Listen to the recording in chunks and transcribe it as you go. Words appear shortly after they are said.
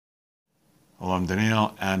Hello, I'm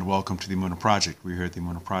Daniel, and welcome to the Emunah Project. We here at the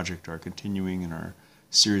Emunah Project are continuing in our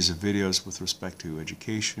series of videos with respect to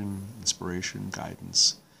education, inspiration,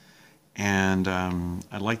 guidance. And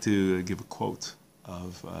I'd like to give a quote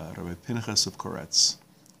of Rabbi Pinchas of Koretz,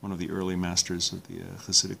 one of the early masters of the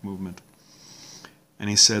Hasidic movement.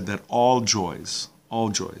 And he said that all joys,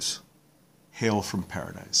 hail from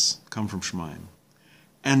paradise, come from Shemayim.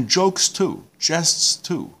 And jokes too, jests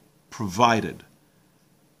too, provided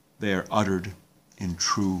they are uttered in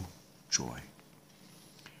true joy.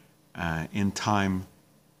 In time,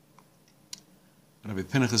 Rabbi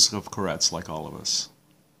Pinchas of Koretz, like all of us,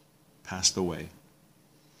 passed away.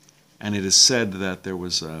 And it is said that there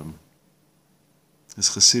was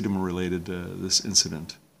this Hasidim related this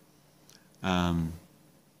incident.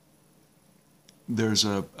 There's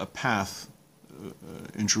a path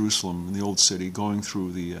in Jerusalem, in the old city, going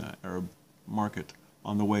through the Arab market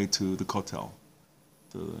on the way to the Kotel,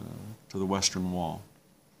 to the western wall.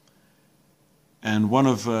 And one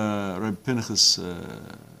of Rabbi Pinchas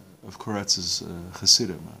of Koretz's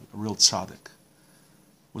Hasidim, a real tzaddik,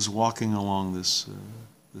 was walking along this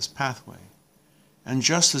pathway. And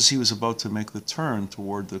just as he was about to make the turn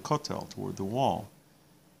toward the Kotel, toward the wall,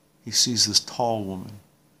 he sees this tall woman,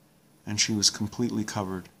 and she was completely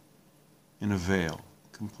covered in a veil,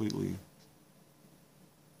 completely.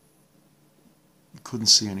 Couldn't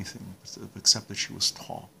see anything except that she was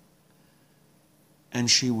tall.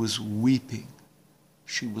 And she was weeping.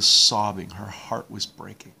 She was sobbing. Her heart was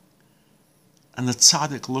breaking. And the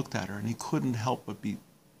tzaddik looked at her, and he couldn't help but be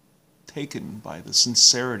taken by the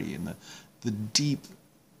sincerity and the deep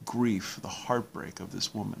grief, the heartbreak of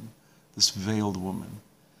this woman, this veiled woman,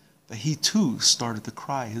 that he too started to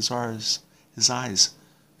cry. His eyes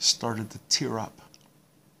started to tear up.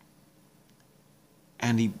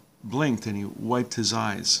 And he blinked and he wiped his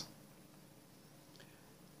eyes.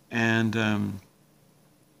 And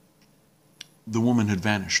the woman had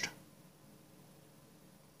vanished.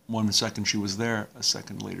 1 second she was there, a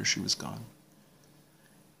second later she was gone.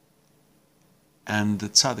 And the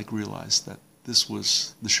tzaddik realized that this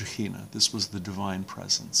was the Shechinah, this was the divine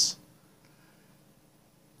presence.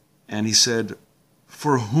 And he said,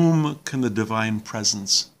 "For whom can the divine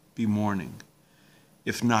presence be mourning,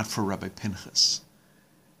 if not for Rabbi Pinchas?"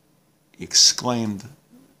 He exclaimed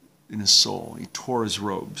in his soul. He tore his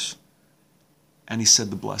robes, and he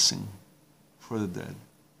said the blessing for the dead.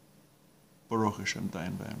 Baruch Hashem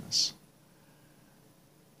Dayan B'emes.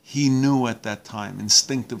 He knew at that time,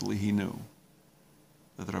 instinctively he knew,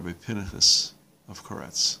 that Rabbi Pinchas of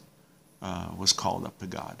Koretz was called up to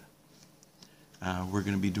God. We're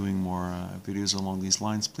going to be doing more videos along these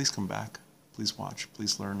lines. Please come back. Please watch.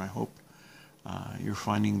 Please learn. I hope you're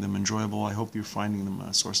finding them enjoyable. I hope you're finding them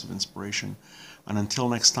a source of inspiration. And until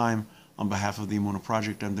next time, on behalf of the Emunah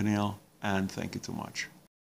Project, I'm Daniel, and thank you too much.